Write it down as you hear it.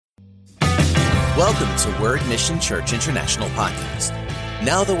Welcome to Word Mission Church International Podcast.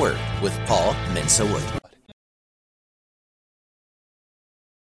 Now the Word with Paul Mensa-Wood.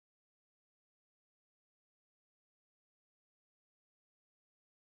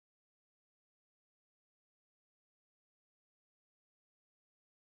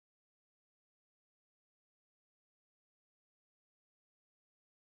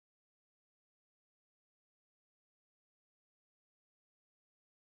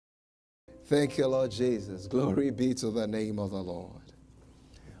 Thank you, Lord Jesus. Glory be to the name of the Lord.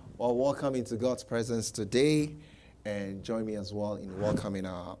 Well, welcome into God's presence today, and join me as well in welcoming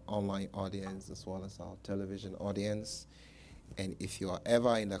our online audience as well as our television audience. And if you are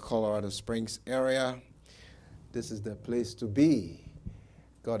ever in the Colorado Springs area, this is the place to be.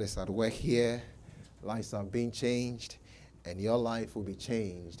 God is at work here. Lives are being changed, and your life will be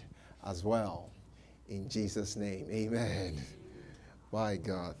changed as well. In Jesus' name, amen. My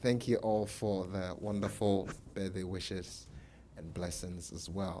God, thank you all for the wonderful birthday wishes and blessings as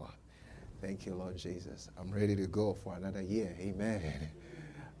well. Thank you, Lord Jesus. I'm ready to go for another year. Amen.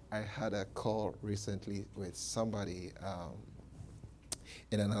 I had a call recently with somebody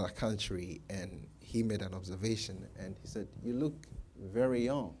in another country, and he made an observation, and he said, "You look very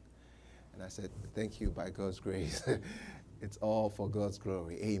young." And I said, "Thank you, by God's grace." It's all for God's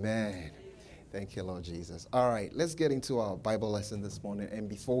glory. Amen. Thank you, Lord Jesus. All right, let's get into our Bible lesson this morning. And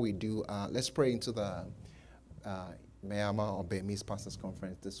before we do, let's pray into the Mayama or Burmese Pastors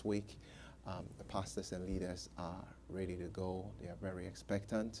Conference this week. The pastors and leaders are ready to go. They are very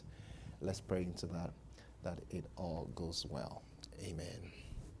expectant. Let's pray into that it all goes well. Amen.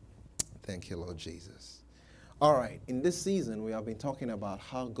 Thank you, Lord Jesus. All right, in this season, we have been talking about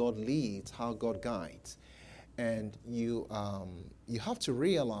how God leads, how God guides. And you have to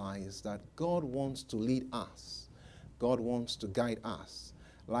realize that God wants to lead us. God wants to guide us.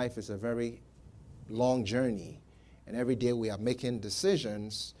 Life is a very long journey, and every day we are making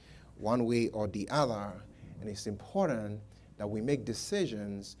decisions one way or the other, and it's important that we make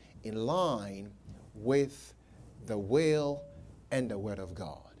decisions in line with the will and the Word of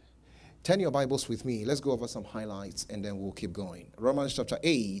God. Turn your Bibles with me. Let's go over some highlights, and then we'll keep going. Romans chapter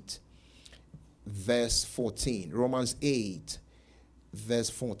 8. Verse 14. Romans 8,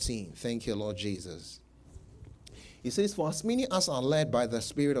 verse 14. Thank you, Lord Jesus. He says, "For as many as are led by the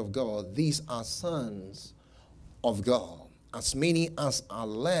Spirit of God, these are sons of God." As many as are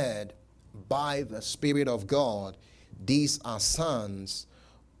led by the Spirit of God, these are sons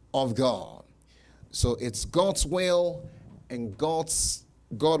of God. So it's God's will, and God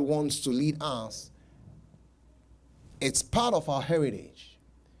wants to lead us. It's part of our heritage.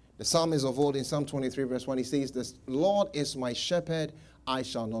 The psalmist of old in Psalm 23 verse 1, he says, "The Lord is my shepherd, I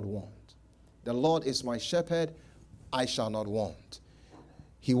shall not want." The Lord is my shepherd, I shall not want.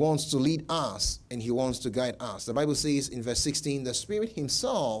 He wants to lead us, and he wants to guide us. The Bible says in verse 16, "The Spirit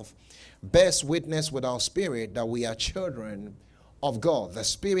himself bears witness with our spirit that we are children of God." The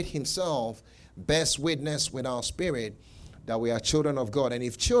Spirit himself bears witness with our spirit that we are children of God. And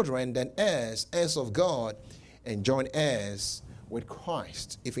if children, then heirs, heirs of God, and joint heirs with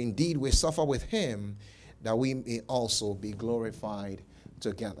Christ, if indeed we suffer with him, that we may also be glorified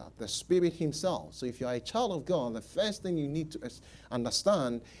together. The Spirit himself. So if you are a child of God, the first thing you need to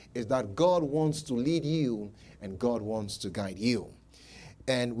understand is that God wants to lead you, and God wants to guide you.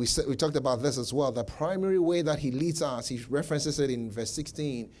 And we talked about this as well. The primary way that he leads us, he references it in verse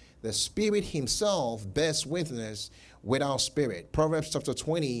 16, the Spirit himself bears witness with our spirit. Proverbs chapter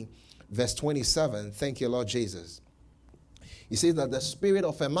 20, verse 27. Thank you, Lord Jesus. He says that the spirit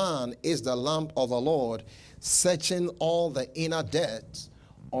of a man is the lamp of the Lord, searching all the inner depths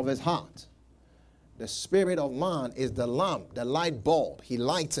of his heart. The spirit of man is the lamp, the light bulb. He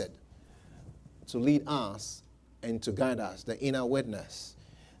lights it to lead us and to guide us, the inner witness.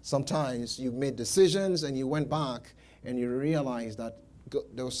 Sometimes you made decisions and you went back and you realized that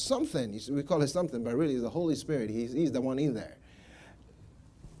there was something, we call it something, but really it's the Holy Spirit. He's the one in there.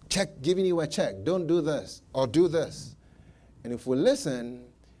 Giving you a check. Don't do this or do this. And if we listen,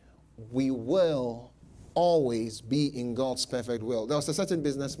 we will always be in God's perfect will. There was a certain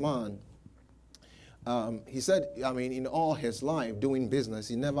businessman. He said, in all his life doing business,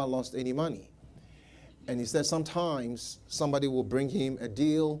 he never lost any money. And he said sometimes somebody will bring him a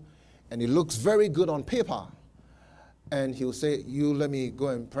deal, and it looks very good on paper. And he'll say, "You let me go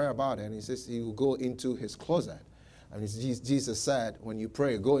and pray about it." And he says he will go into his closet. Jesus said, when you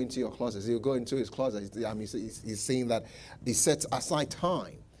pray, go into your closet. He'll go into his closet. He's saying that he sets aside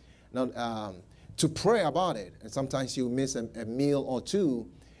time now, to pray about it. And sometimes you miss a meal or two.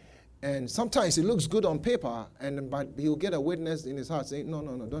 And sometimes it looks good on paper, but he'll get a witness in his heart saying, no,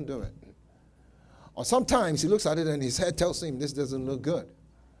 don't do it. Or sometimes he looks at it and his head tells him this doesn't look good.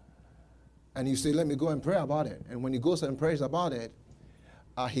 And you say, let me go and pray about it. And when he goes and prays about it,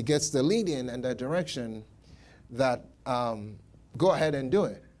 he gets the lead-in and the direction that go ahead and do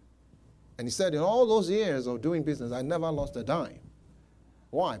it. And he said, in all those years of doing business, I never lost a dime.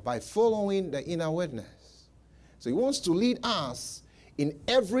 Why? By following the inner witness. So he wants to lead us in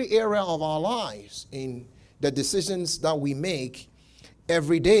every area of our lives, in the decisions that we make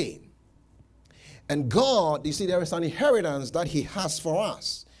every day. And God, you see, there is an inheritance that he has for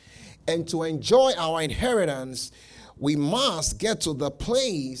us. And to enjoy our inheritance, we must get to the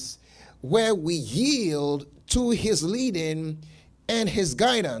place where we yield to his leading and his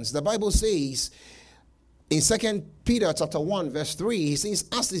guidance. The Bible says in 2 Peter chapter 1 verse 3, he says,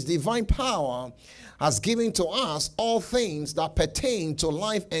 as his divine power has given to us all things that pertain to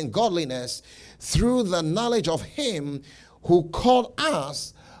life and godliness through the knowledge of him who called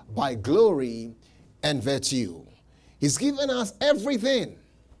us by glory and virtue. He's given us everything.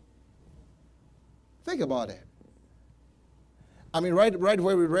 Think about it. I mean, right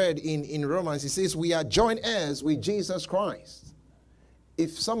where we read in Romans, it says we are joint heirs with Jesus Christ.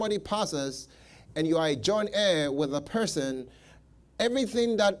 If somebody passes and you are a joint heir with a person,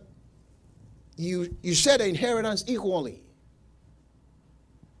 everything that you share the inheritance equally.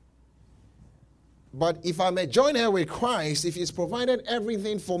 But if I'm a joint heir with Christ, if he's provided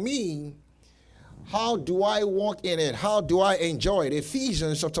everything for me, how do I walk in it? How do I enjoy it?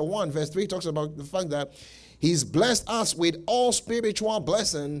 Ephesians chapter 1 verse 3 talks about the fact that he's blessed us with all spiritual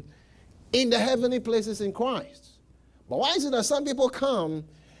blessing in the heavenly places in Christ. But why is it that some people come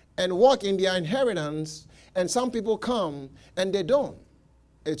and walk in their inheritance and some people come and they don't?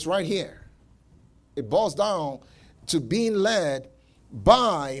 It's right here. It boils down to being led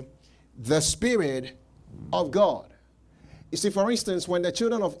by the Spirit of God. You see, for instance, when the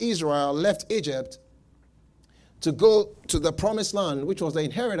children of Israel left Egypt to go to the promised land, which was the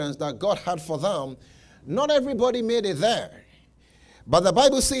inheritance that God had for them, not everybody made it there. But the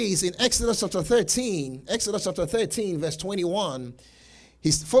Bible says in Exodus chapter 13 verse 21,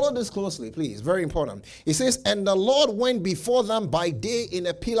 follow this closely, please, very important. It says, and the Lord went before them by day in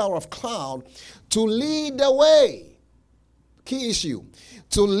a pillar of cloud to lead the way. Key issue.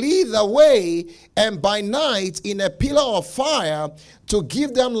 To lead the way, and by night in a pillar of fire to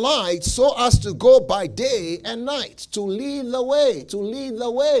give them light so as to go by day and night. To lead the way, to lead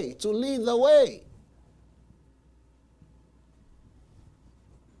the way, to lead the way.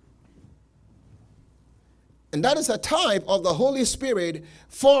 And that is a type of the Holy Spirit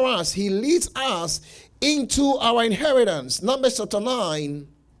for us. He leads us into our inheritance. Numbers chapter 9,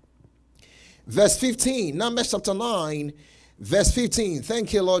 verse 15. Numbers chapter 9, verse 15.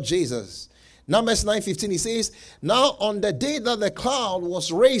 Thank you, Lord Jesus. Numbers 9:15, he says, now on the day that the cloud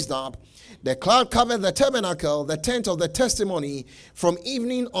was raised up, the cloud covered the tabernacle, the tent of the testimony, from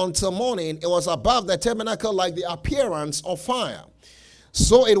evening until morning. It was above the tabernacle like the appearance of fire.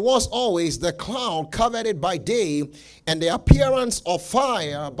 So it was always, the cloud covered it by day, and the appearance of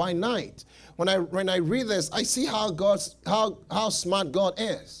fire by night. When I read this, I see how smart God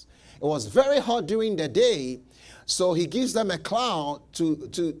is. It was very hot during the day, so he gives them a cloud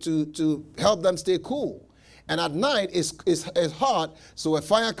to help them stay cool. And at night it's hot, so a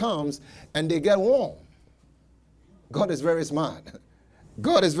fire comes and they get warm. God is very smart.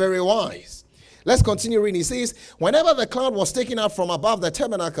 God is very wise. Let's continue reading. He says, whenever the cloud was taken up from above the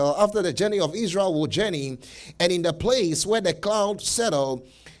tabernacle, after the journey of Israel would journey, and in the place where the cloud settled,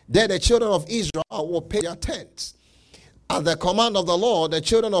 there the children of Israel will pitch their tents. At the command of the Lord, the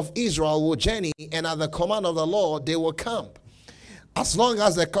children of Israel will journey, and at the command of the Lord, they will camp. As long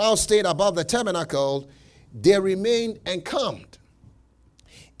as the cloud stayed above the tabernacle, they remained encamped.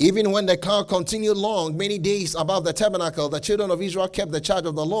 Even when the cloud continued long, many days above the tabernacle, the children of Israel kept the charge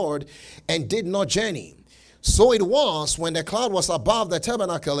of the Lord and did not journey. So it was when the cloud was above the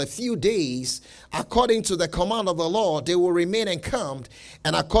tabernacle a few days, according to the command of the Lord, they will remain encamped,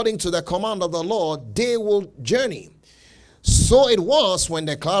 and according to the command of the Lord, they will journey. So it was when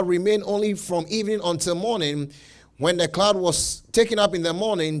the cloud remained only from evening until morning. When the cloud was taken up in the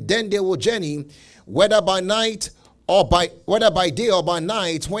morning, then they will journey, whether by day or by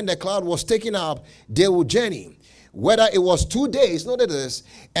night. When the cloud was taken up, they will journey. Whether it was 2 days, notice this,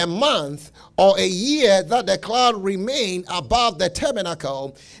 a month, or a year that the cloud remained above the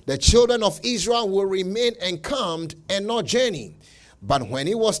tabernacle, the children of Israel will remain encamped and not journey. But when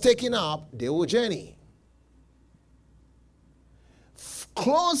it was taken up, they will journey.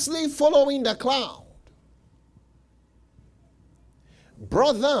 Closely following the cloud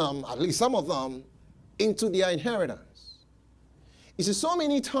brought them, at least some of them, into their inheritance. You see, so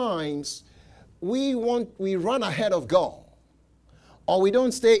many times we run ahead of God, or we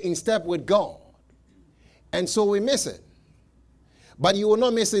don't stay in step with God, and so we miss it. But you will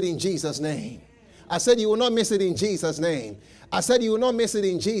not miss it in Jesus' name. I said you will not miss it in Jesus' name. I said you will not miss it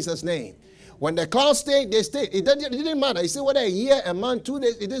in Jesus' name. When the clouds stay, they stay. It didn't matter. You see, whether a year, a month, 2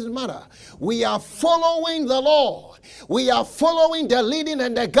 days, it doesn't matter. We are following the Lord. We are following the leading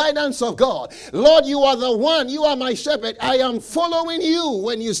and the guidance of God. Lord, you are the one. You are my shepherd. I am following you.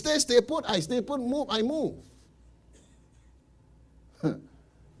 When you stay put. I stay put. Move, I move.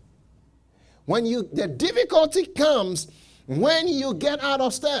 When the difficulty comes when you get out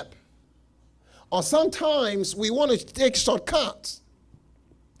of step. Or sometimes we want to take shortcuts.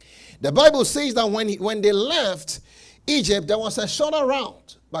 The Bible says that when they left Egypt, there was a shorter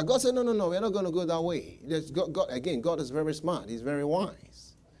route. But God said, no, we're not going to go that way. God is very smart. He's very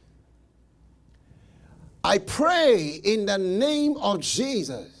wise. I pray in the name of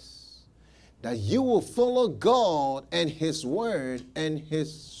Jesus that you will follow God and His Word and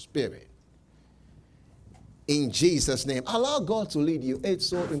His Spirit. In Jesus' name. Allow God to lead you. It's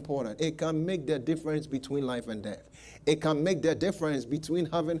so important. It can make the difference between life and death. It can make the difference between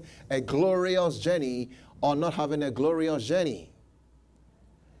having a glorious journey or not having a glorious journey.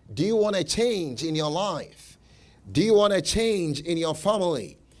 Do you want a change in your life? Do you want a change in your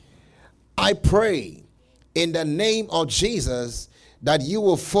family? I pray in the name of Jesus that you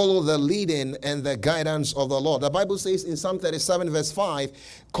will follow the leading and the guidance of the Lord. The Bible says in Psalm 37 verse 5,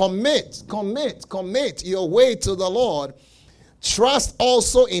 commit your way to the Lord. Trust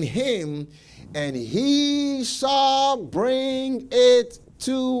also in Him, and He shall bring it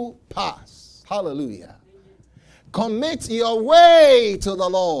to pass. Hallelujah. Commit your way to the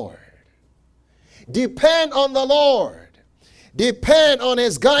Lord. Depend on the Lord. Depend on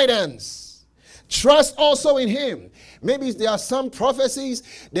His guidance. Trust also in Him. Maybe there are some prophecies,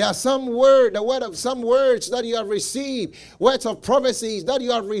 there are some words that you have received, words of prophecies that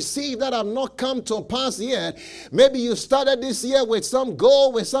you have received that have not come to pass yet. Maybe you started this year with some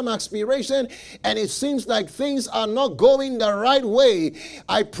goal, with some aspiration, and it seems like things are not going the right way.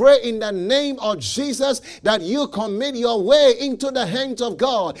 I pray in the name of Jesus that you commit your way into the hands of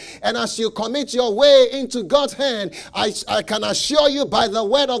God. And as you commit your way into God's hand, I can assure you by the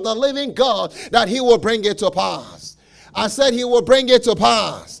word of the living God that He will bring it to pass. I said He will bring it to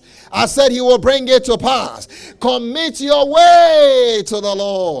pass. I said He will bring it to pass. Commit your way to the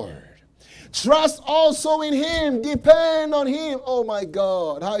Lord. Trust also in Him. Depend on Him. Oh my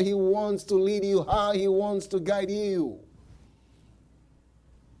God, how He wants to lead you, how He wants to guide you.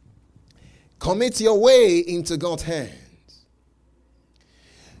 Commit your way into God's hands.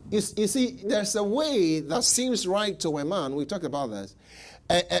 You see, there's a way that seems right to a man. We talked about this.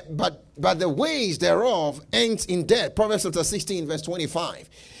 But the ways thereof ends in death. Proverbs chapter 16 verse 25.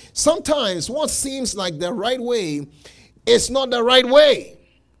 Sometimes what seems like the right way is not the right way.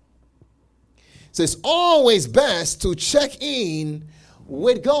 So it's always best to check in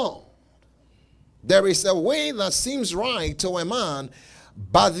with God. There is a way that seems right to a man,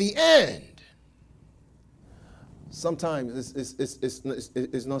 but the end, sometimes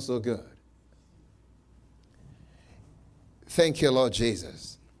it's not so good. Thank you, Lord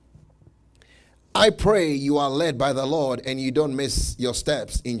Jesus. I pray you are led by the Lord and you don't miss your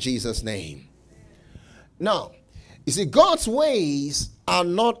steps in Jesus' name. Now, you see, God's ways are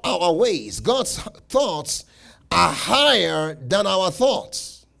not our ways. God's thoughts are higher than our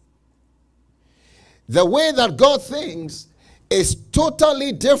thoughts. The way that God thinks is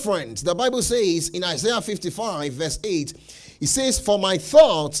totally different. The Bible says in Isaiah 55 verse 8, it says, for my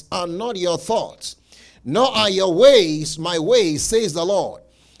thoughts are not your thoughts, nor are your ways my ways, says the Lord.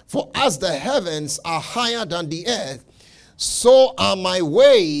 For as the heavens are higher than the earth, so are my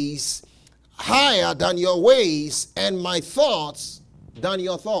ways higher than your ways, and my thoughts than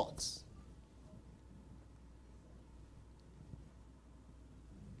your thoughts.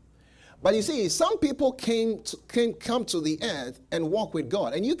 But you see, some people come to the earth and walk with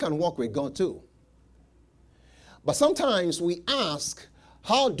God, and you can walk with God too. But sometimes we ask,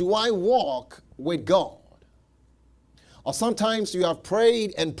 how do I walk with God? Or sometimes you have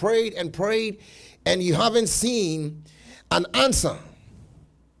prayed and prayed and prayed and you haven't seen an answer.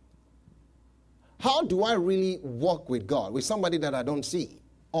 How do I really walk with God? With somebody that I don't see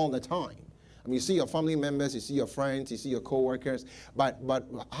all the time. I mean, you see your family members, you see your friends, you see your co-workers, but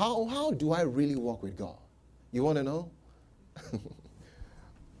how do I really walk with God? You want to know?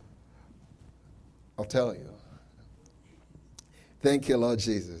 I'll tell you. Thank you, Lord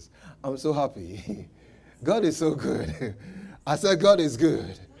Jesus. I'm so happy. God is so good. I said God is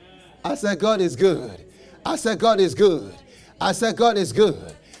good. I said God is good. I said God is good. I said God is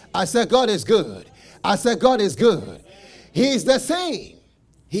good. I said, God is good. I said, God is good. He's the same.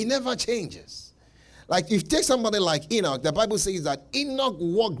 He never changes. Like if you take somebody like Enoch, the Bible says that Enoch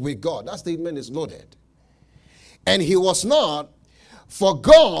walked with God. That statement is loaded. And he was not, for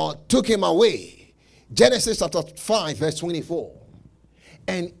God took him away. Genesis chapter 5, verse 24.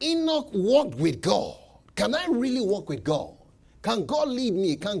 And Enoch walked with God. Can I really walk with God? Can God lead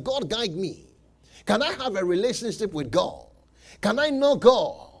me? Can God guide me? Can I have a relationship with God? Can I know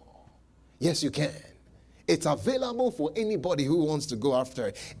God? Yes, you can. It's available for anybody who wants to go after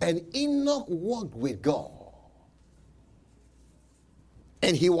it. And Enoch walked with God.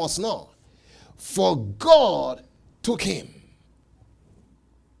 And he was not, for God took him.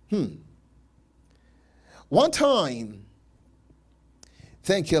 One time,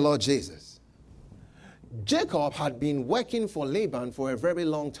 thank you, Lord Jesus, Jacob had been working for Laban for a very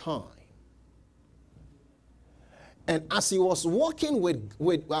long time. And as he was working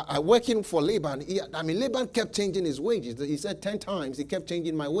working for Laban, Laban kept changing his wages. He said 10 times he kept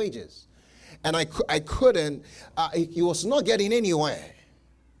changing my wages. And I couldn't, he was not getting anywhere.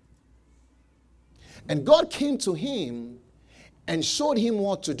 And God came to him and showed him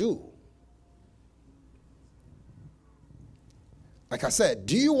what to do. Like I said,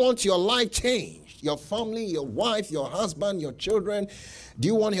 do you want your life changed? Your family, your wife, your husband, your children? Do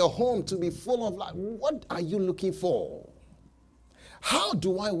you want your home to be full of life? What are you looking for? How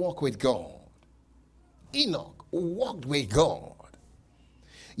do I walk with God? Enoch walked with God.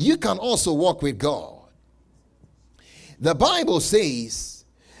 You can also walk with God. The Bible says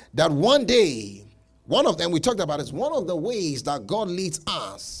that one day, one of them we talked about is one of the ways that God leads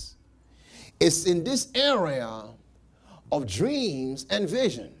us is in this area of dreams and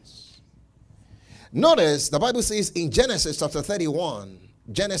visions. Notice the Bible says in Genesis chapter 31,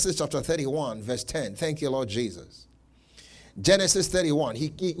 verse 10. Thank you, Lord Jesus. Genesis 31. He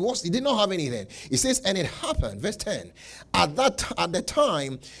did not have anything. It says, and it happened, verse 10, at the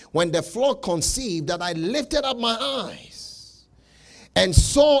time when the flock conceived, that I lifted up my eyes and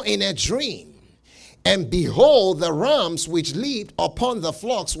saw in a dream, and behold, the rams which leaped upon the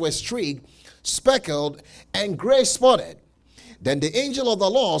flocks were streaked, speckled, and gray spotted. Then the angel of the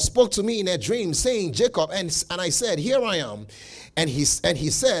Lord spoke to me in a dream, saying, Jacob, and I said, here I am. And he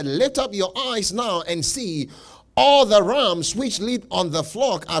said, lift up your eyes now and see, all the rams which leap on the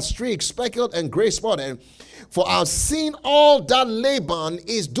flock are streaked, speckled, and gray spotted. For I've seen all that Laban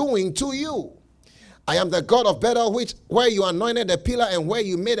is doing to you. I am the God of Bethel, where you anointed a pillar and where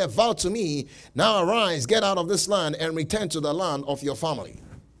you made a vow to me. Now arise, get out of this land, and return to the land of your family.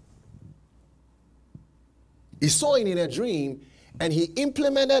 He saw it in a dream, and he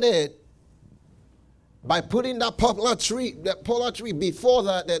implemented it by putting that polar tree before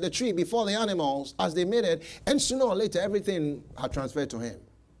the tree before the animals as they made it, and sooner or later everything had transferred to him.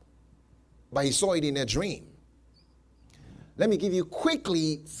 But he saw it in a dream. Let me give you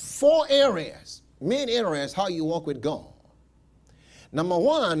quickly 4 areas, main areas how you walk with God. Number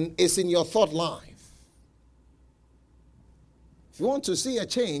 1 is in your thought life. If you want to see a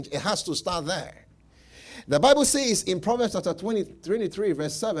change, it has to start there. The Bible says in Proverbs chapter 23,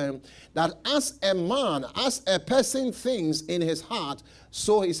 verse 7, that as a person thinks in his heart,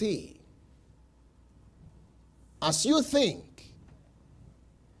 so is he. As you think,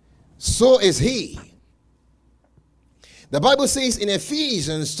 so is he. The Bible says in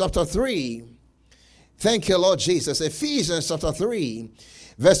Ephesians chapter 3, thank you, Lord Jesus. Ephesians chapter 3,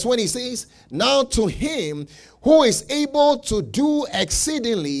 verse 20 says, now to him who is able to do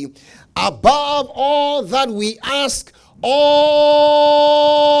exceedingly above all that we ask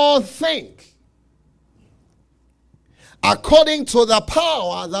or think, according to the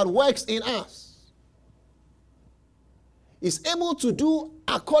power that works in us. Is able to do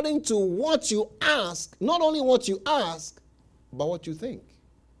according to what you ask, not only what you ask, but what you think.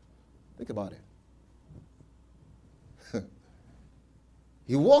 Think about it.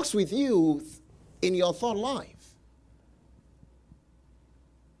 He walks with you in your thought life.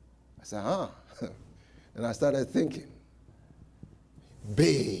 I said, and I started thinking.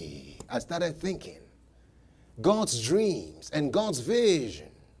 Big. I started thinking. God's dreams and God's vision.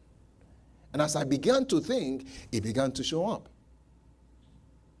 And as I began to think, it began to show up.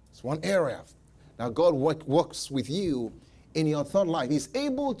 It's one area. Now God works with you in your thought life. He's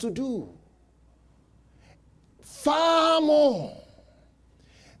able to do far more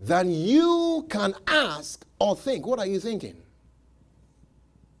than you can ask or think. What are you thinking?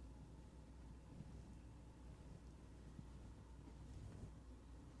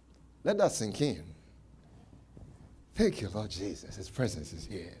 Let that sink in. Thank you, Lord Jesus. His presence is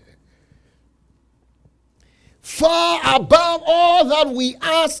here. far above all that we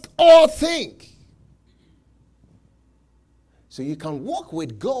ask or think. So you can walk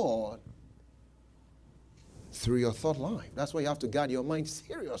with God through your thought life. That's why you have to guard your mind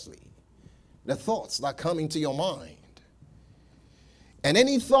seriously. The thoughts that come into your mind. And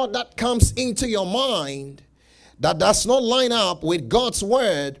any thought that comes into your mind that does not line up with God's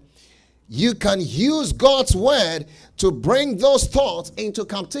word, you can use God's word to bring those thoughts into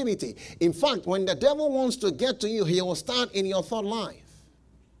captivity. In fact, when the devil wants to get to you, he will start in your thought life.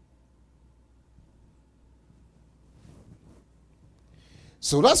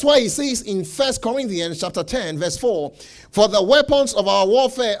 So that's why he says in 1 Corinthians chapter 10, verse 4, for the weapons of our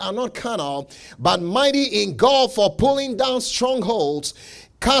warfare are not carnal, but mighty in God for pulling down strongholds,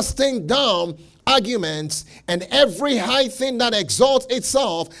 casting down arguments, and every high thing that exalts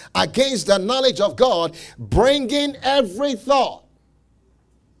itself against the knowledge of God, bringing every thought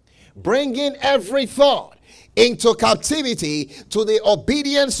into captivity to the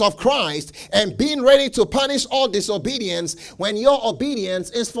obedience of Christ, and being ready to punish all disobedience when your obedience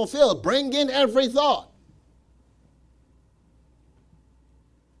is fulfilled. Bring in every thought.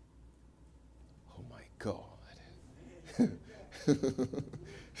 Oh my God.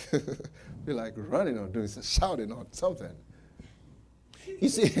 You're like running or doing some shouting or something. You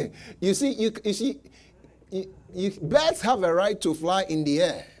see, birds have a right to fly in the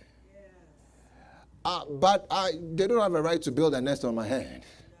air. But they don't have a right to build a nest on my head.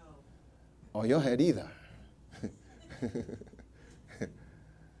 No. Or your head either.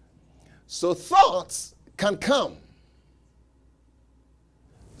 So thoughts can come.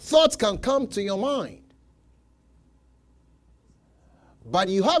 Thoughts can come to your mind. But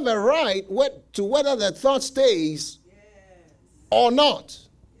you have a right to whether the thought stays or not.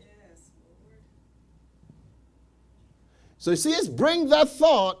 Yes. So you see, it's bring that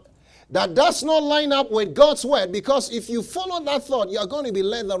thought that does not line up with God's word, because if you follow that thought, you're going to be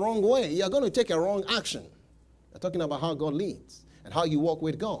led the wrong way. You're going to take a wrong action. We're talking about how God leads and how you walk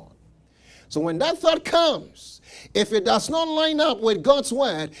with God. So when that thought comes, if it does not line up with God's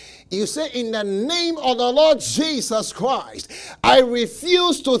word, you say, in the name of the Lord Jesus Christ, I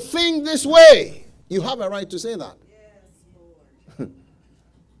refuse to think this way. You have a right to say that. Yes,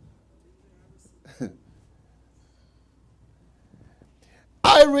 Lord.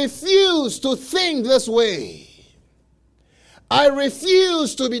 I refuse to think this way. I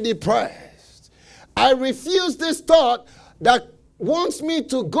refuse to be depressed. I refuse this thought that wants me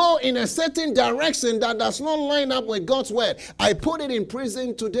to go in a certain direction that does not line up with God's word. I put it in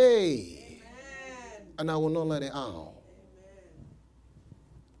prison today. Amen. And I will not let it out. Amen.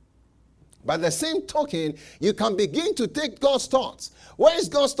 By the same token, you can begin to take God's thoughts. Where is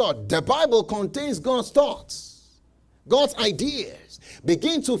God's thought? The Bible contains God's thoughts, God's ideas.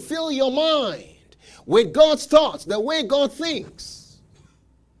 Begin to fill your mind with God's thoughts, the way God thinks.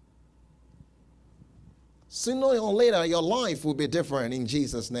 Sooner or later, your life will be different in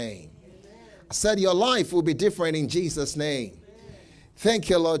Jesus' name. Amen. I said your life will be different in Jesus' name. Amen. Thank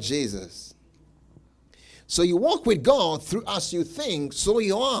you, Lord Jesus. So you walk with God through as you think, so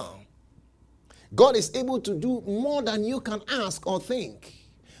you are. God is able to do more than you can ask or think.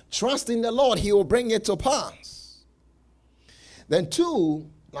 Trust in the Lord, he will bring it to pass. Then two,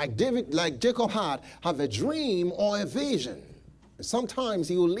 like Jacob had, have a dream or a vision. Sometimes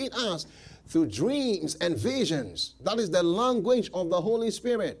he will lead us through dreams and visions. That is the language of the Holy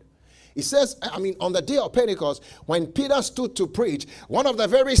Spirit. He says, on the day of Pentecost, when Peter stood to preach, one of the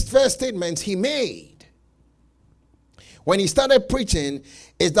very first statements he made when he started preaching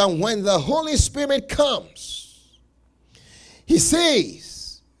is that when the Holy Spirit comes, he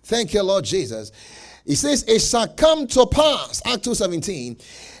says, thank you, Lord Jesus, he says, it shall come to pass, Acts 2:17,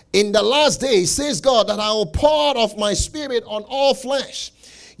 in the last days, says God, that I will pour out of my spirit on all flesh.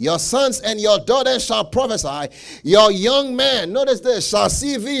 Your sons and your daughters shall prophesy. Your young men, notice this, shall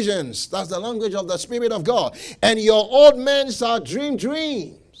see visions. That's the language of the Spirit of God. And your old men shall dream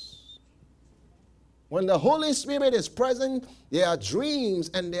dreams. When the Holy Spirit is present, there are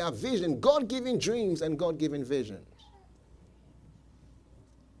dreams and there are visions. God-given dreams and God-given visions.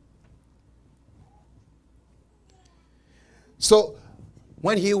 So,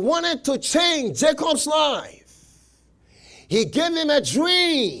 when he wanted to change Jacob's life, he gave him a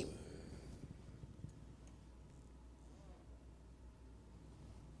dream.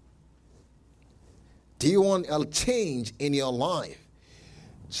 Do you want a change in your life?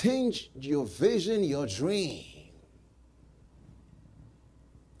 Change your vision, your dream.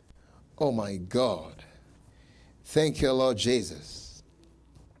 Oh my God. Thank you, Lord Jesus.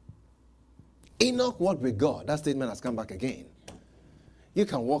 Enoch walked with God. That statement has come back again. You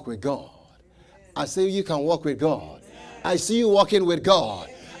can walk with God I say you can walk with God. I see you walking with God.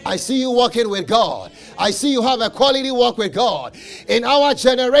 I see you walking with God. I see you have a quality walk with God. In our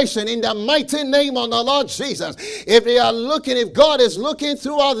generation, in the mighty name of the Lord Jesus, if God is looking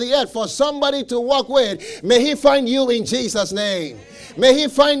throughout the earth for somebody to walk with, may he find you in Jesus' name. May he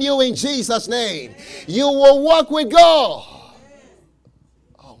find you in Jesus' name. You will walk with God.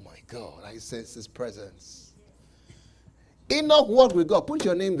 Oh my God, I sense his presence. Enoch walked with God. Put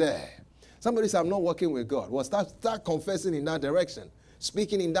your name there. Somebody say, I'm not walking with God. Well, start confessing in that direction.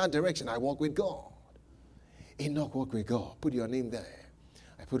 Speaking in that direction, I walk with God. Enoch walked with God. Put your name there.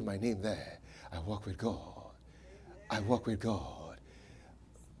 I put my name there. I walk with God. I walk with God.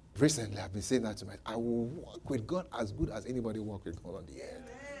 Recently, I've been saying that to myself. I will walk with God as good as anybody walk with God on the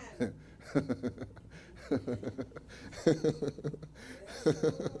earth.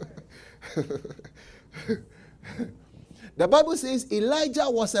 The Bible says Elijah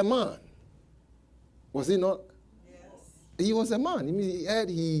was a man. Was he not? He was a man.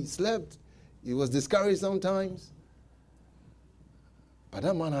 He slept. He was discouraged sometimes. But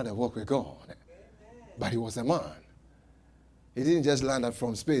that man had a walk with God. But he was a man. He didn't just land up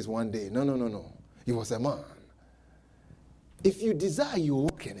from space one day. No. He was a man. If you desire, you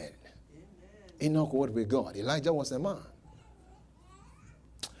walk in it. Enoch walked with God. Elijah was a man.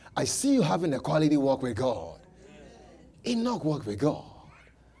 I see you having a quality walk with God. Enoch walked with God.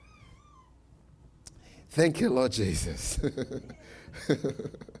 Thank you, Lord Jesus.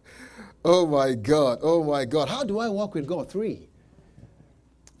 Oh my God. Oh my God. How do I walk with God? 3.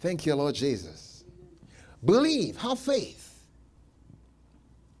 Thank you, Lord Jesus. Believe. Have faith.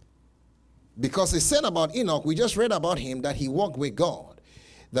 Because it said about Enoch, we just read about him that he walked with God.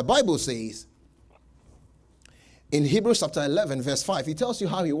 The Bible says in Hebrews chapter 11 verse 5, he tells you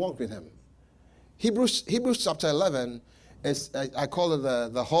how he walked with him. Hebrews chapter 11 is, I call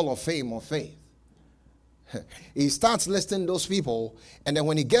it the Hall of Fame of faith. He starts listing those people, and then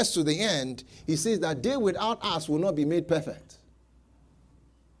when he gets to the end, he says that they without us will not be made perfect.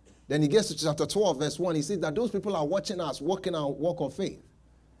 Then he gets to chapter 12, verse 1. He says that those people are watching us, walking our walk of faith.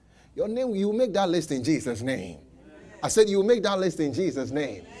 Your name, you make that list in Jesus' name. I said you make that list in Jesus'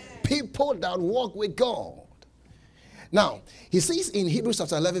 name. People that walk with God. Now, he says in Hebrews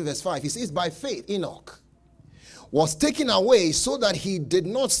chapter 11, verse 5, he says, by faith Enoch was taken away so that he did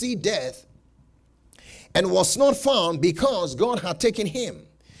not see death, and was not found because God had taken him.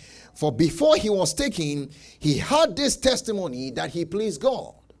 For before he was taken, he had this testimony that he pleased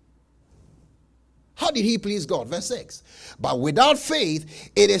God. How did he please God? Verse 6. But without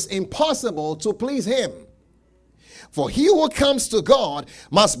faith, it is impossible to please him. For he who comes to God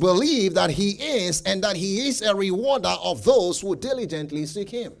must believe that he is, and that he is a rewarder of those who diligently seek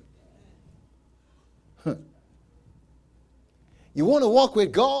him. You want to walk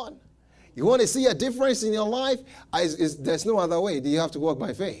with God? You want to see a difference in your life? There's no other way. You have to walk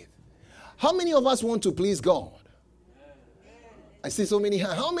by faith. How many of us want to please God? I see so many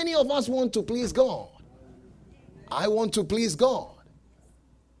hands. How many of us want to please God? I want to please God.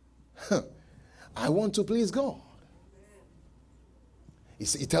 I want to please God.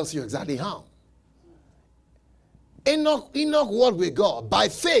 He tells you exactly how. Enoch walked with God. By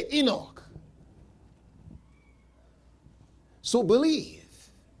faith, Enoch. So believe.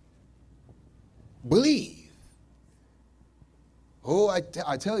 Believe. Oh, I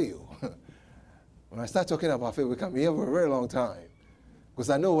tell you, when I start talking about faith, we come here for a very long time.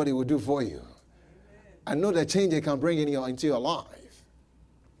 Because I know what it will do for you. I know the change it can bring into your life.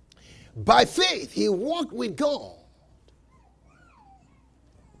 By faith, he walked with God.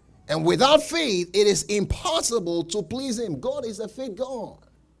 And without faith, it is impossible to please him. God is a faith God.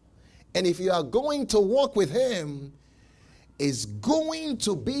 And if you are going to walk with him, it's going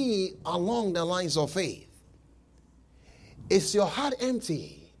to be along the lines of faith. Is your heart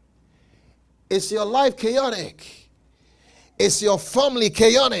empty? Is your life chaotic? Is your family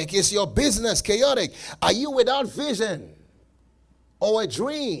chaotic? Is your business chaotic? Are you without vision or a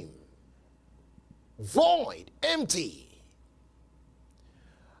dream? Void, empty.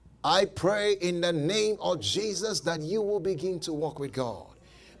 I pray in the name of Jesus that you will begin to walk with God.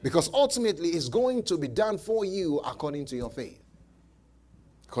 Because ultimately it's going to be done for you according to your faith.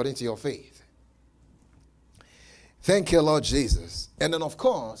 According to your faith. Thank you, Lord Jesus. And then, of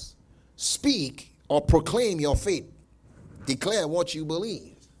course, speak or proclaim your faith. Declare what you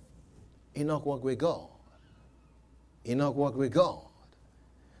believe. Enoch walked with God. Enoch walked with God.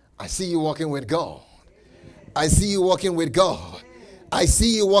 I see you walking with God. I see you walking with God. I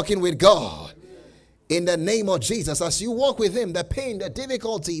see you walking with God. In the name of Jesus, as you walk with him, the pain, the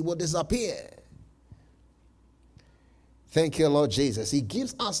difficulty will disappear. Thank you, Lord Jesus. He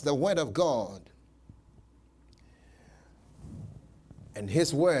gives us the word of God And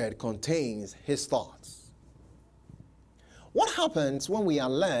his word contains his thoughts. What happens when we are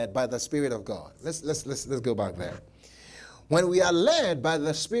led by the Spirit of God? Let's go back there. When we are led by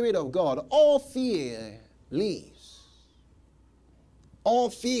the Spirit of God, all fear leaves. All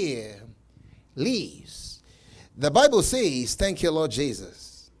fear leaves. The Bible says, thank you, Lord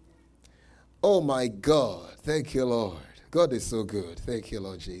Jesus. Oh my God. Thank you, Lord. God is so good. Thank you,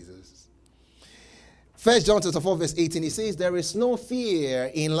 Lord Jesus. 1 John 4 verse 18, he says, there is no fear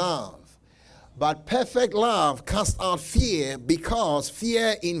in love, but perfect love casts out fear, because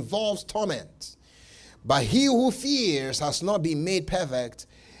fear involves torment. But he who fears has not been made perfect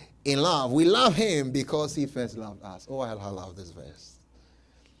in love. We love him because he first loved us. Oh, I love this verse.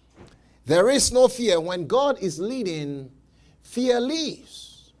 There is no fear. When God is leading, fear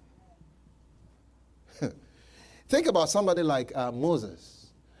leaves. Think about somebody like Moses.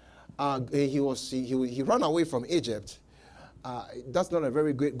 He ran away from Egypt. That's not a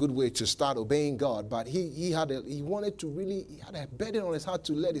very good way to start obeying God, but he had a burden on his heart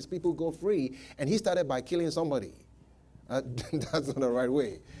to let his people go free, and he started by killing somebody. That's not the right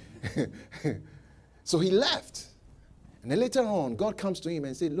way. So he left, and then later on, God comes to him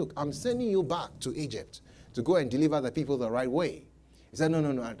and said, look, I'm sending you back to Egypt to go and deliver the people the right way. He said, no,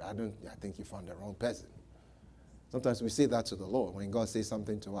 I think you found the wrong person. Sometimes we say that to the Lord when God says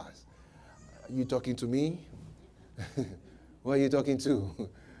something to us. Are you talking to me? Who are you talking to?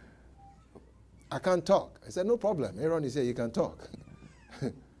 I can't talk. I said, no problem. Aaron is here, you can talk.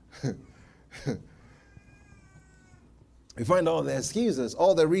 We find all the excuses,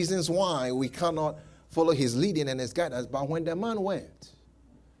 all the reasons why we cannot follow his leading and his guidance. But when the man went,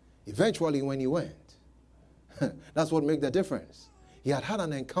 eventually when he went, that's what made the difference. He had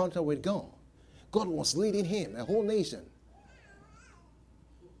an encounter with God. God was leading him, a whole nation.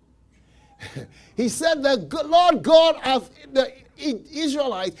 He said, the Lord God of the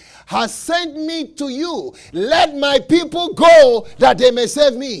Israelites has sent me to you. Let my people go that they may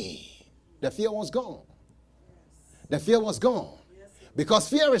serve me. The fear was gone. The fear was gone. Because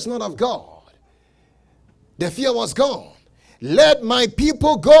fear is not of God. The fear was gone. Let my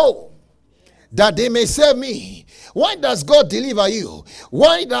people go that they may serve me. Why does God deliver you?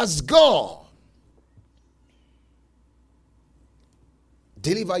 Why does God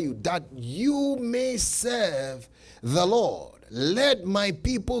deliver you? That you may serve the Lord. Let my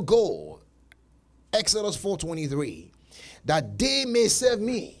people go. Exodus 4:23. That they may serve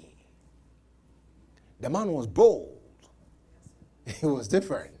me. The man was bold. He was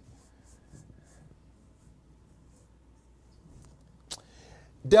different.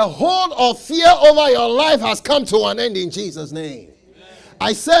 The hold of fear over your life has come to an end in Jesus' name. Amen.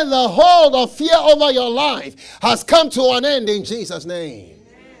 I said the hold of fear over your life has come to an end in Jesus' name.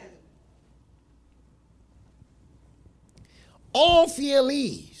 Amen. All fear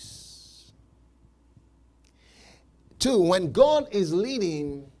leaves. 2, when God is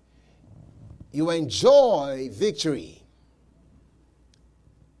leading, you enjoy victory.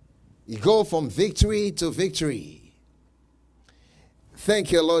 You go from victory to victory.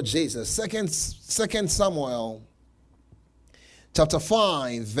 Thank you, Lord Jesus. Second Samuel chapter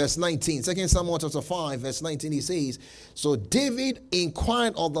 5, verse 19. 2 Samuel chapter 5, verse 19, he says, so David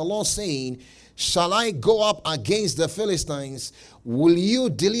inquired of the Lord, saying, shall I go up against the Philistines? Will you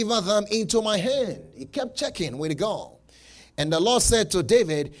deliver them into my hand? He kept checking with God. And the Lord said to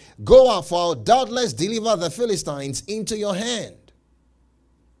David, go up, for I'll doubtless deliver the Philistines into your hand.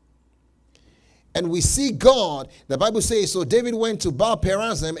 And we see God, the Bible says, so David went to Baal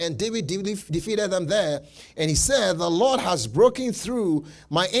Perazim, and David defeated them there. And he said, the Lord has broken through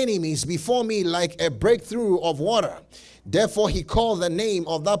my enemies before me like a breakthrough of water. Therefore he called the name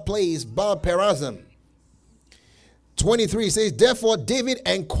of that place Baal Perazim. 23 says, therefore David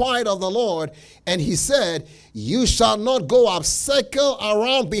inquired of the Lord, and he said, you shall not go up, circle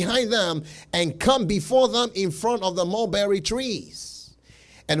around behind them, and come before them in front of the mulberry trees.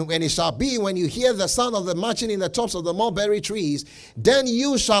 And when it shall be, when you hear the sound of the marching in the tops of the mulberry trees, then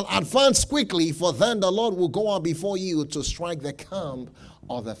you shall advance quickly, for then the Lord will go on before you to strike the camp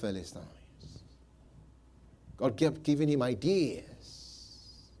of the Philistines. God kept giving him ideas.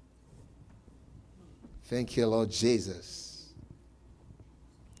 Thank you, Lord Jesus.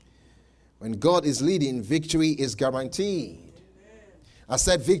 When God is leading, victory is guaranteed. I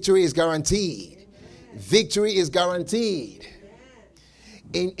said victory is guaranteed. Victory is guaranteed.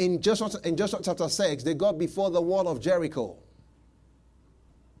 In Joshua chapter 6, they got before the wall of Jericho.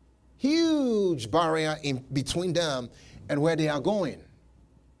 Huge barrier in between them and where they are going.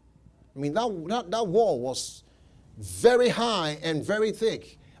 I mean, that wall was very high and very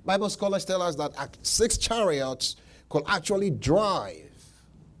thick. Bible scholars tell us that 6 chariots could actually drive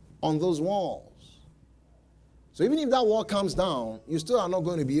on those walls. So even if that wall comes down, you still are not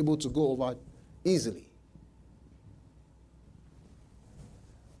going to be able to go over easily.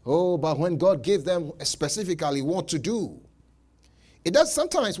 Oh, but when God gave them specifically what to do, it does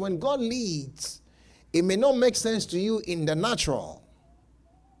sometimes when God leads, it may not make sense to you in the natural.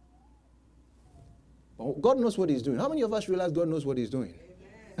 But God knows what he's doing. How many of us realize God knows what he's doing?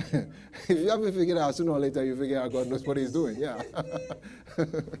 If you haven't figured out, sooner or later you figure out God knows what he's doing. Yeah.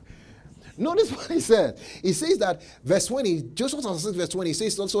 Notice what he said. He says that, verse 20, Joshua 6, verse 20, he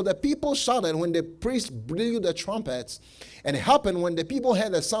says, so the people shouted when the priests blew the trumpets. And it happened when the people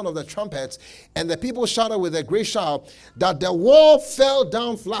heard the sound of the trumpets, and the people shouted with a great shout, that the wall fell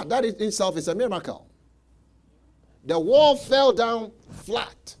down flat. That in itself is a miracle. The wall fell down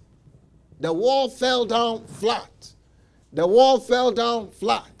flat. The wall fell down flat. The wall fell down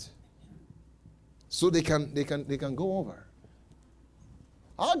flat. So they can go over.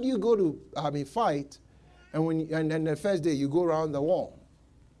 How do you go to fight, and then the first day you go around the wall?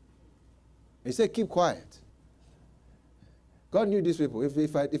 He said, keep quiet. God knew these people.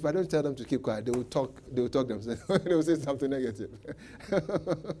 If I don't tell them to keep quiet, they will talk themselves. They will say something negative.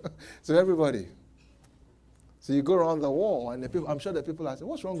 So everybody. So you go around the wall, and the people, I'm sure the people are saying,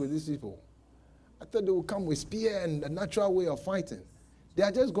 what's wrong with these people? I thought they would come with spear and a natural way of fighting. They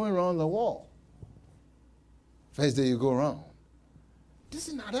are just going around the wall. First day you go around. This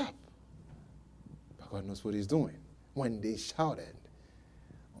is not up. But God knows what he's doing. When they shouted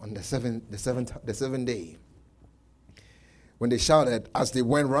on the seventh day, when they shouted as they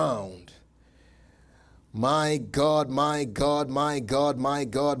went round, my God, my God, my God, my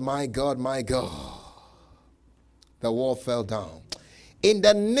God, my God, my God, the wall fell down. In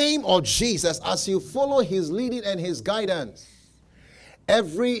the name of Jesus, as you follow his leading and his guidance,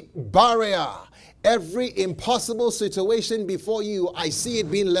 every barrier, every impossible situation before you, I see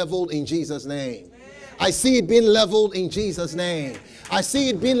it being leveled in Jesus' name. I see it being leveled in Jesus' name. I see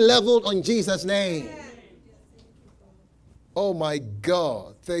it being leveled in Jesus' name. Oh my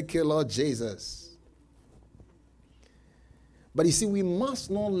God. Thank you, Lord Jesus. But you see, we must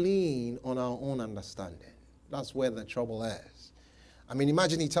not lean on our own understanding. That's where the trouble is. I mean,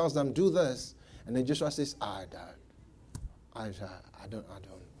 imagine he tells them, do this, and then Joshua says, I don't.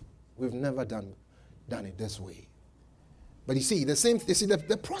 We've never done it this way. But you see,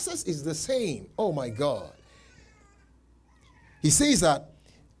 the process is the same. Oh my God. He says that,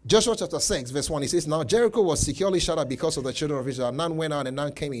 Joshua chapter 6, verse 1, he says, now Jericho was securely shut up because of the children of Israel. None went out and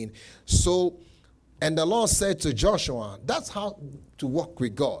none came in. And the Lord said to Joshua, that's how to walk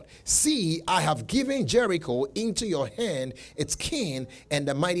with God. See, I have given Jericho into your hand, its king, and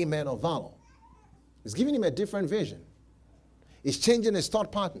the mighty men of valor. He's giving him a different vision. He's changing his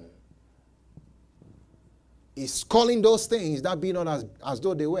thought pattern. He's calling those things that be not as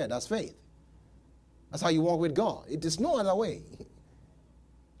though they were. That's faith. That's how you walk with God. It is no other way.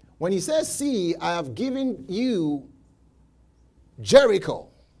 When he says, see, I have given you Jericho.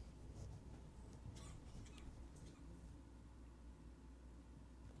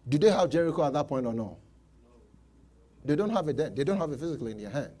 Do they have Jericho at that point or no? They don't have it then. They don't have it physically in their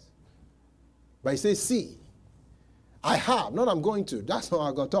hands. But he says, see, I have, not I'm going to. That's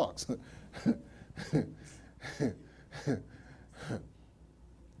how God talks.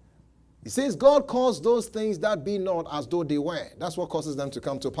 He says, God calls those things that be not as though they were. That's what causes them to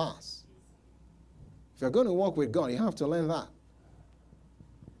come to pass. If you're going to walk with God, you have to learn that.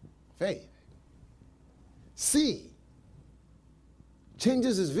 Faith. See.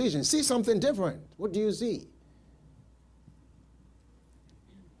 Changes his vision. See something different. What do you see?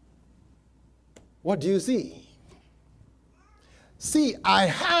 What do you see? See, I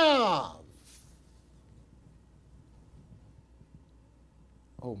have.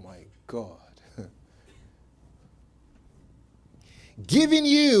 Oh my God. Giving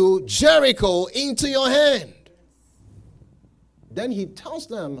you Jericho into your hand. Then he tells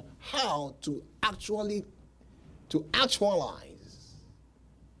them how to actualize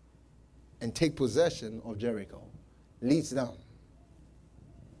and take possession of Jericho. Leads them.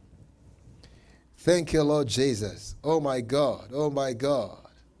 Thank you, Lord Jesus. Oh my God. Oh my God.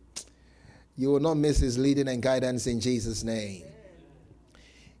 You will not miss his leading and guidance in Jesus' name.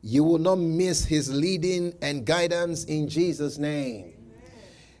 You will not miss his leading and guidance in Jesus' name.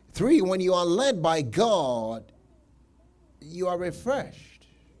 3, when you are led by God, you are refreshed.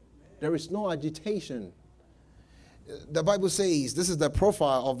 There is no agitation. The Bible says, this is the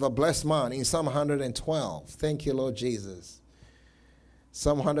profile of the blessed man in Psalm 112. Thank you, Lord Jesus.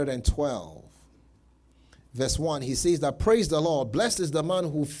 Psalm 112. Verse 1, he says that, praise the Lord. Blessed is the man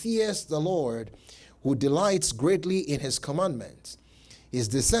who fears the Lord, who delights greatly in his commandments. His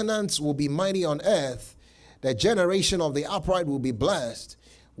descendants will be mighty on earth. The generation of the upright will be blessed.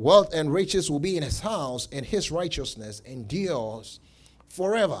 Wealth and riches will be in his house, and his righteousness endures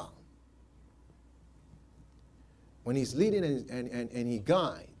forever. When he's leading and he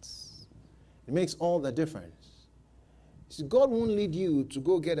guides, it makes all the difference. See, God won't lead you to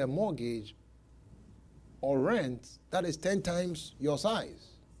go get a mortgage or rent that is 10 times your size.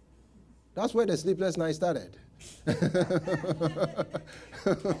 That's where the sleepless night started.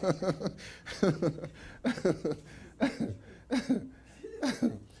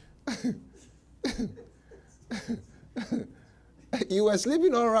 You were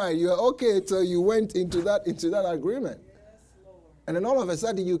sleeping all right. You were okay till you went into that agreement. And then all of a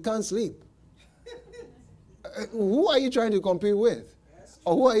sudden you can't sleep. Who are you trying to compete with?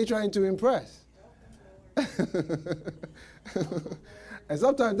 Or who are you trying to impress? And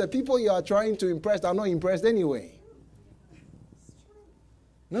sometimes the people you are trying to impress are not impressed anyway.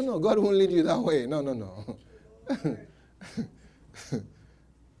 No, God won't lead you that way. No.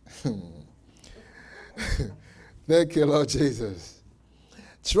 Thank you, Lord Jesus.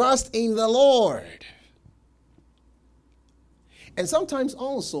 Trust in the Lord. And sometimes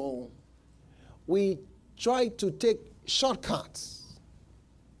also, we try to take shortcuts.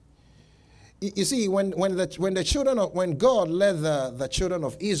 You see, when God led the children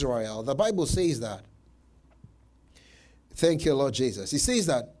of Israel, the Bible says that. Thank you, Lord Jesus. He says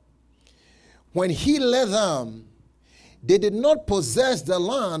that when he led them, they did not possess the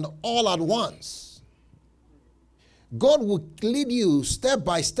land all at once. God will lead you step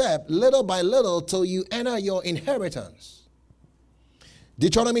by step, little by little, till you enter your inheritance.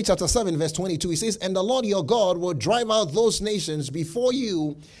 Deuteronomy chapter 7 verse 22, he says, and the Lord your God will drive out those nations before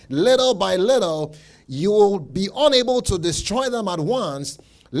you little by little. You will be unable to destroy them at once,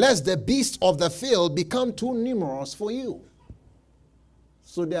 lest the beasts of the field become too numerous for you.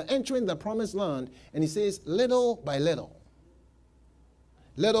 So they are entering the promised land, and he says, little by little.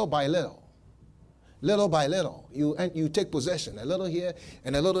 Little by little. Little by little. You take possession, a little here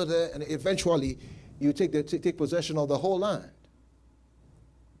and a little there, and eventually you take possession of the whole land.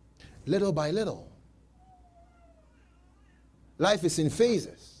 Little by little. Life is in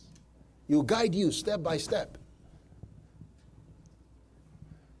phases. You guide you step by step.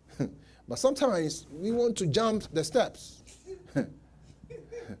 But sometimes we want to jump the steps.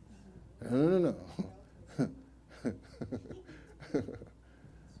 No.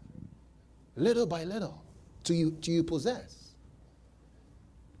 Little by little, till you possess.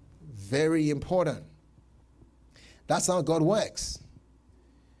 Very important. That's how God works.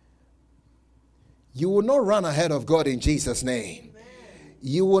 You will not run ahead of God in Jesus' name. Amen.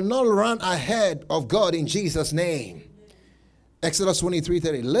 You will not run ahead of God in Jesus' name. Amen. Exodus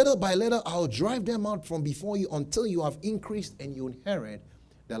 23:30. Little by little, I'll drive them out from before you until you have increased and you inherit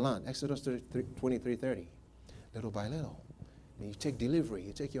the land. Exodus 23:30. Little by little. And you take delivery.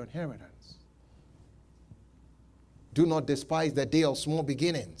 You take your inheritance. Do not despise the day of small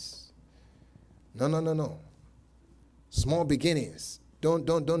beginnings. No. Small beginnings. Don't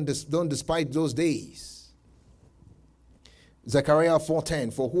despise those days. Zechariah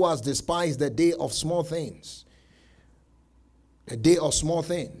 4:10. For who has despised the day of small things? The day of small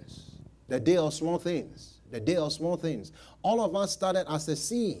things. The day of small things. The day of small things. All of us started as a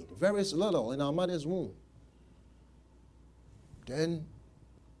seed, very little in our mother's womb. Then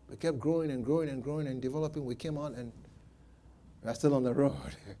we kept growing and developing. We came out and we're still on the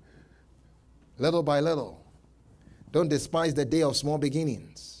road. Little by little. Don't despise the day of small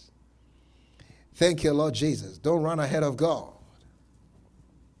beginnings. Thank you, Lord Jesus. Don't run ahead of God.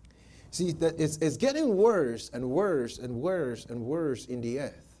 See, it's getting worse and worse and worse and worse in the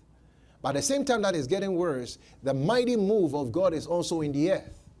earth. But at the same time that it's getting worse, the mighty move of God is also in the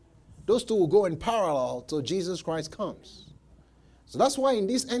earth. Those two will go in parallel till Jesus Christ comes. So that's why in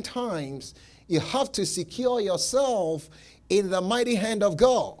these end times, you have to secure yourself in the mighty hand of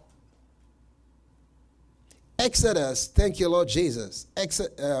God. Exodus, thank you, Lord Jesus.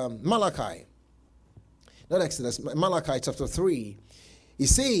 Malachi, not Exodus, Malachi chapter 3. He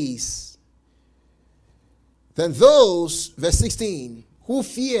says, then those, verse 16, who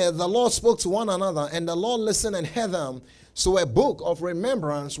fear the Lord spoke to one another, and the Lord listened and heard them. So a book of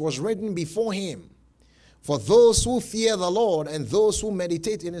remembrance was written before him for those who fear the Lord and those who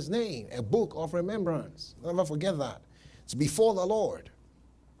meditate in his name. A book of remembrance. Never forget that. It's before the Lord.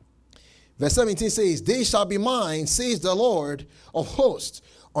 Verse 17 says, they shall be mine, says the Lord of hosts.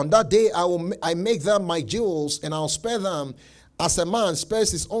 On that day I make them my jewels, and I'll spare them as a man spares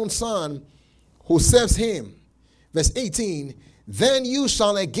his own son who serves him. Verse 18, Then you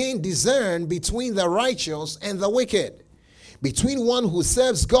shall again discern between the righteous and the wicked, between one who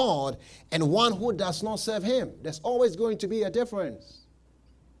serves God and one who does not serve him. There's always going to be a difference.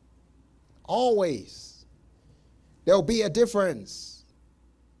 Always. There will be a difference.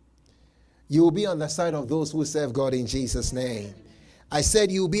 You will be on the side of those who serve God in Jesus' name. I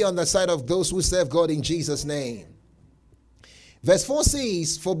said you will be on the side of those who serve God in Jesus' name. Verse 4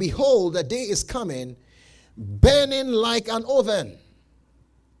 says, for behold, the day is coming, burning like an oven.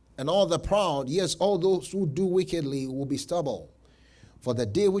 And all the proud, yes, all those who do wickedly will be stubble. For the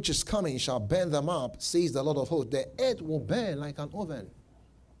day which is coming shall burn them up, says the Lord of hosts. The earth will burn like an oven.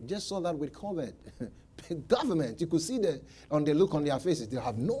 You just saw that with COVID. Government, you could see the look on their faces. They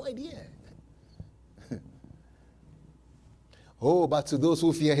have no idea. Oh, but to those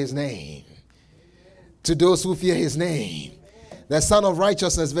who fear his name, to those who fear his name, the Son of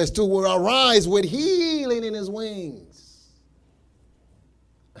Righteousness, verse 2, will arise with healing in his wings.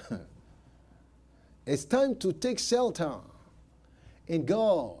 It's time to take shelter in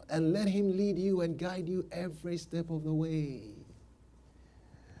God and let him lead you and guide you every step of the way.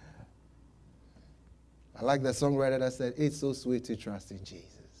 I like the songwriter that said, it's so sweet to trust in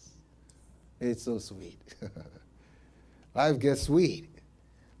Jesus. It's so sweet. Life gets sweet.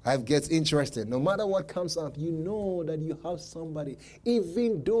 Life gets interesting. No matter what comes up, you know that you have somebody.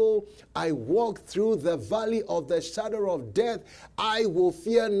 Even though I walk through the valley of the shadow of death, I will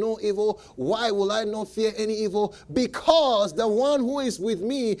fear no evil. Why will I not fear any evil? Because the one who is with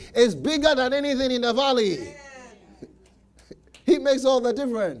me is bigger than anything in the valley. He makes all the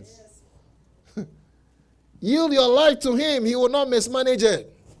difference. Yield your life to him. He will not mismanage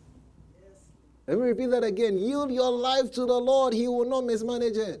it. Let me repeat that again. Yield your life to the Lord. He will not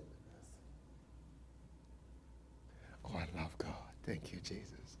mismanage it. Oh, I love God. Thank you,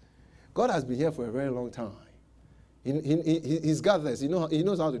 Jesus. God has been here for a very long time. He's got this. He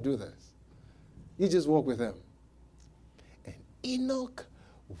knows how to do this. You just walk with him. And Enoch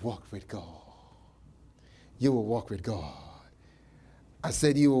walked with God. You will walk with God. I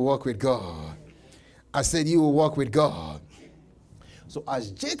said you will walk with God. I said you will walk with God. So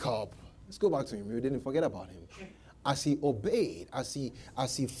as Jacob, let's go back to him. We didn't forget about him. As he obeyed, as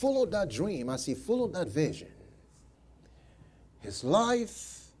he followed that dream, as he followed that vision, his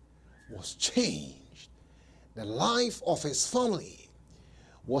life was changed. The life of his family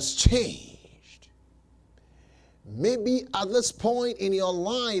was changed. Maybe at this point in your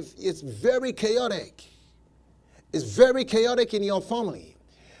life, it's very chaotic. It's very chaotic in your family.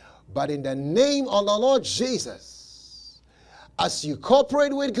 But in the name of the Lord Jesus, as you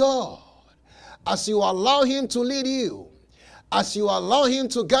cooperate with God, as you allow him to lead you, as you allow him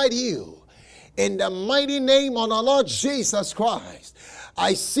to guide you, in the mighty name of the Lord Jesus Christ,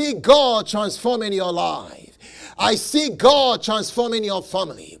 I see God transforming your life. I see God transforming your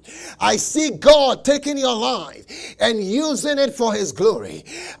family. I see God taking your life and using it for his glory.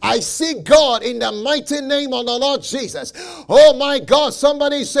 I see God in the mighty name of the Lord Jesus. Oh my God,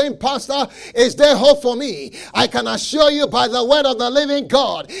 somebody is saying, Pastor, is there hope for me? I can assure you by the word of the living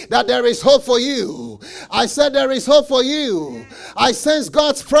God that there is hope for you. I said there is hope for you. I sense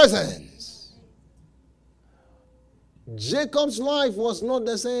God's presence. Jacob's life was not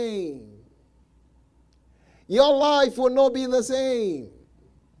the same. Your life will not be the same.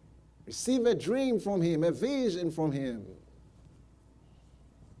 Receive a dream from him, a vision from him.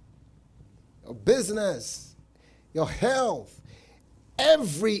 Your business, your health,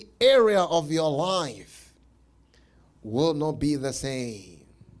 every area of your life will not be the same.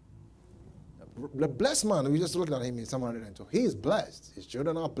 The blessed man, we just looked at him in Psalm 102. He is blessed. His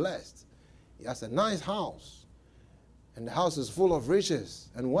children are blessed. He has a nice house. And the house is full of riches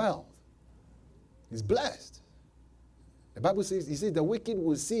and wealth. He's blessed. The Bible says, he says, the wicked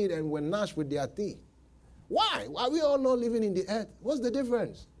will see it and will gnash with their teeth. Why? Why are we all not living in the earth? What's the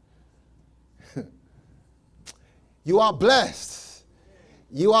difference? You are blessed.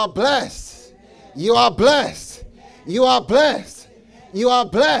 You are blessed. You are blessed. You are blessed. You are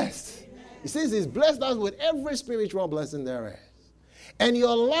blessed. He says he's blessed us with every spiritual blessing there is. And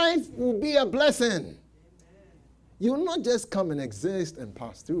your life will be a blessing. You will not just come and exist and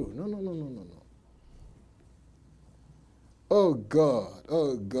pass through. No. Oh God,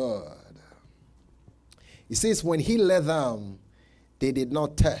 oh God. He says when he led them, they did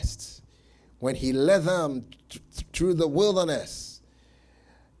not test. When he led them through the wilderness,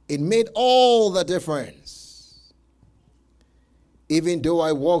 it made all the difference. Even though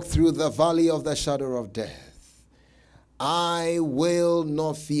I walk through the valley of the shadow of death, I will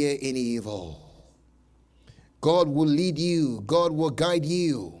not fear any evil. God will lead you. God will guide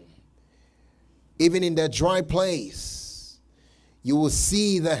you. Even in that dry place, You will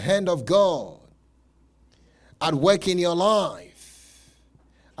see the hand of God at work in your life.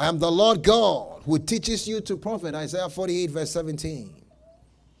 I am the Lord God who teaches you to profit, Isaiah 48 verse 17.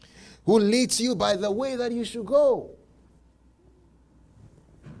 Who leads you by the way that you should go.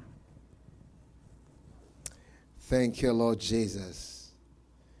 Thank you, Lord Jesus.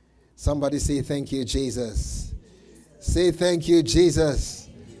 Somebody say thank you, Jesus. Say thank you, Jesus.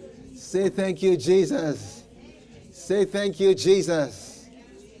 Say thank you, Jesus. Say thank you, Jesus.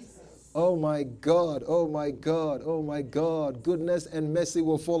 Oh my God, oh my God, oh my God. Goodness and mercy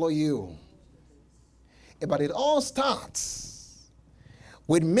will follow you. But it all starts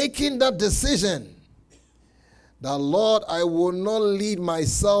with making that decision that, Lord, I will not lead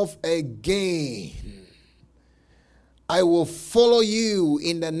myself again. I will follow you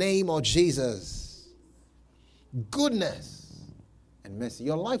in the name of Jesus. Goodness and mercy.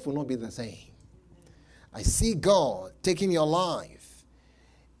 Your life will not be the same. I see God taking your life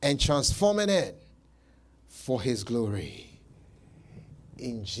and transforming it for his glory.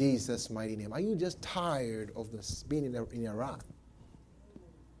 In Jesus' mighty name. Are you just tired of this being in a rut?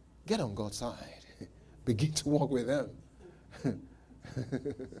 Get on God's side. Begin to walk with him.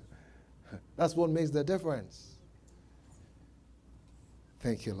 That's what makes the difference.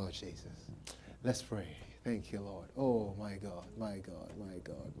 Thank you, Lord Jesus. Let's pray. Thank you, Lord. Oh, my God, my God, my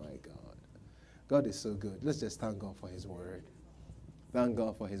God, my God. God is so good. Let's just thank God for his word. Thank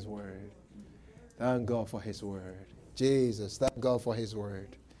God for his word. Thank God for his word. Jesus, thank God for his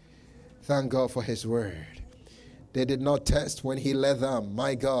word. Thank God for his word. They did not test when he led them.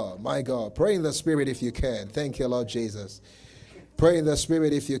 My God, my God. Pray in the Spirit if you can. Thank you, Lord Jesus. Pray in the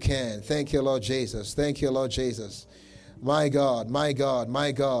Spirit if you can. Thank you, Lord Jesus. Thank you, Lord Jesus. My God, my God,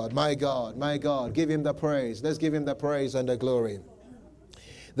 my God, my God, my God. Give him the praise. Let's give him the praise and the glory.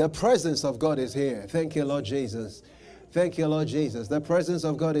 The presence of God is here. Thank you, Lord Jesus. Thank you, Lord Jesus. The presence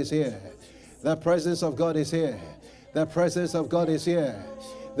of God is here. The presence of God is here. The presence of God is here.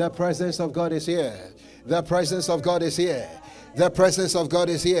 The presence of God is here. The presence of God is here. The presence of God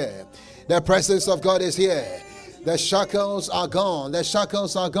is here. The presence of God is here. The shackles are gone. The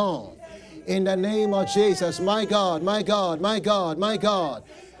shackles are gone. In the name of Jesus, my God, my God, my God, my God,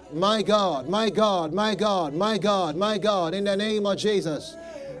 my God, my God, my God, my God, my God, in the name of Jesus.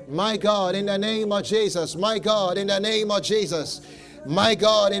 My God, in the name of Jesus. My God, in the name of Jesus. My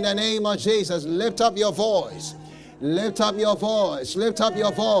God, in the name of Jesus. Lift up your voice. Lift up your voice. Lift up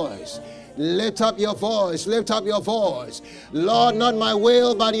your voice. Lift up your voice. Lift up your voice. Lord, not my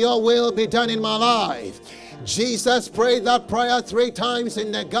will, but your will be done in my life. Jesus prayed that prayer 3 times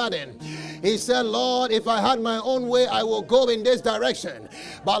in the garden. He said, Lord, if I had my own way, I will go in this direction.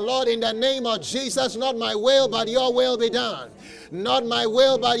 But Lord, in the name of Jesus, not my will, but your will be done. Not my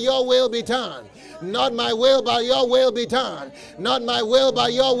will, but your will be done. Not my will, but your will be done. Not my will,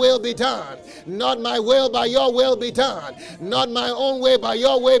 but your will be done. Not my will, but your will be done. Not my own way, but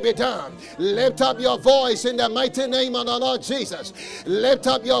your way be done. Lift up your voice in the mighty name of the Lord Jesus. Lift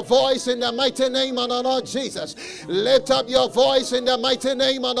up your voice in the mighty name of the Lord Jesus. Lift up your voice in the mighty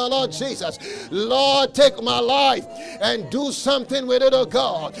name of the Lord Jesus. Lord, take my life and do something with it, oh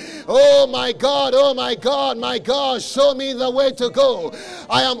God. Oh my God, oh my God, my God, show me the way to go.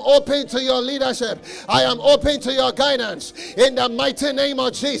 I am open to your leadership. I am open to your guidance in the mighty name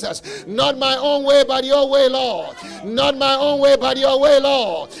of Jesus. Not my own way, but your way, Lord. Not my own way, but your way,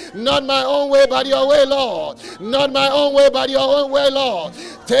 Lord. Not my own way, but your way, Lord. Not my own way, but your own way, Lord.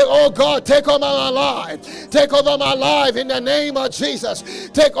 Take, oh God, take over my life. Take over my life in the name of Jesus.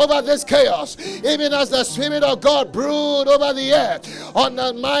 Take over this chaos, even as the Spirit of God brood over the earth. On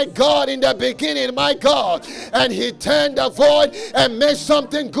the, my God, in the beginning, my God, and He turned the void and made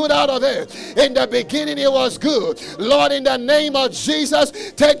something good out of it. In the beginning, it was good. Lord, in the name of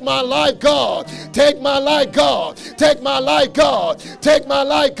Jesus, take my life, God. Take my life, God. Take my life, God. Take my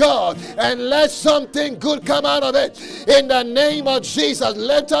life, God. And let something good come out of it. In the name of Jesus,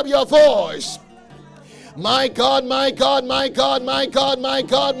 lift up your voice. My God, my God, my God, my God, my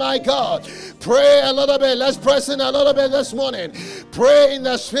God, my God. Pray a little bit. Let's press in a little bit this morning. Pray in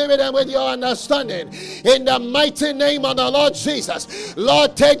the Spirit and with your understanding. In the mighty name of the Lord Jesus.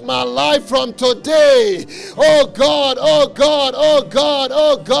 Lord, take my life from today. Oh God, oh God, oh God,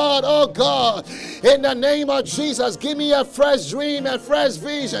 oh God, oh God. In the name of Jesus, give me a fresh dream, a fresh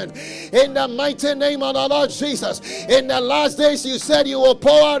vision. In the mighty name of the Lord Jesus. In the last days, you said you will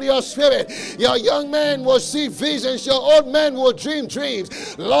pour out your Spirit. Your young men will see visions. Your old men will dream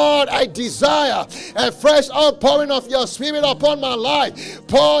dreams. Lord, I desire a fresh outpouring of your Spirit upon my life.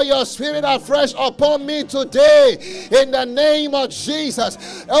 Pour your Spirit afresh upon me today. In the name of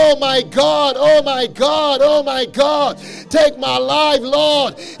Jesus. Oh my God, oh my God, oh my God. Take my life,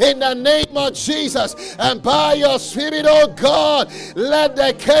 Lord, in the name of Jesus. And by your Spirit, oh God, let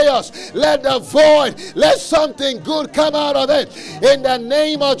the chaos, let the void, let something good come out of it. In the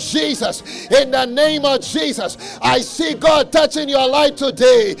name of Jesus. In the name of Jesus. I see God touching your life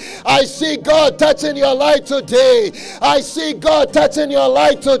today. I see God touching your life today. I see God touching your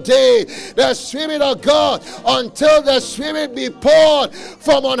life today. The Spirit of God, until the Spirit be poured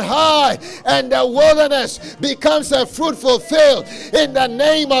from on high and the wilderness becomes a fruitful field. In the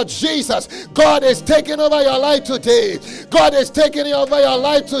name of Jesus, God is taking over your life today. God is taking over your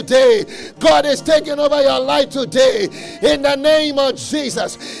life today. God is taking over your life today. In the name of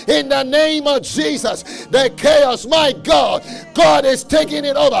Jesus. In the name of Jesus. The chaos, my God, God is taking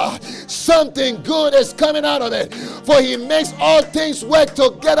it over. Something good is coming out of it. For he makes all things work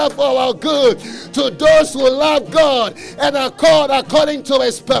together for our good, to those who love God and are called according to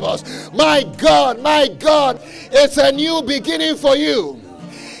his purpose. My God, it's a new beginning for you.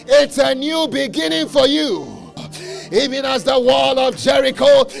 It's a new beginning for you. Even as the wall of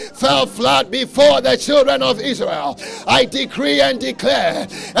Jericho fell flat before the children of Israel, I decree and declare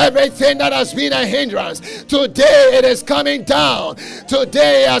everything that has been a hindrance, today it is coming down.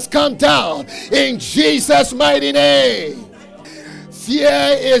 Today it has come down in Jesus' mighty name.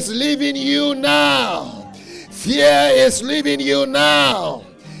 Fear is leaving you now. Fear is leaving you now.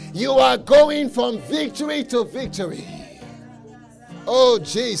 You are going from victory to victory. Oh,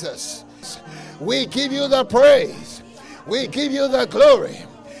 Jesus, we give you the praise. We give you the glory.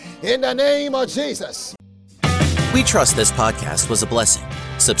 In the name of Jesus. We trust this podcast was a blessing.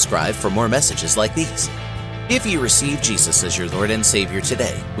 Subscribe for more messages like these. If you receive Jesus as your Lord and Savior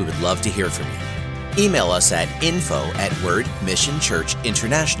today, we would love to hear from you. Email us at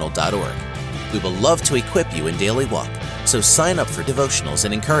info@wordmissionchurchinternational.org. We will love to equip you in daily walk, so sign up for devotionals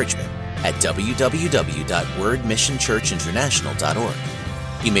and encouragement at www.wordmissionchurchinternational.org.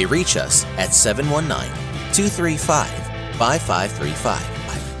 You may reach us at 719-235-5535.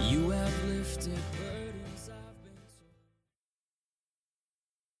 You have lifted burdens.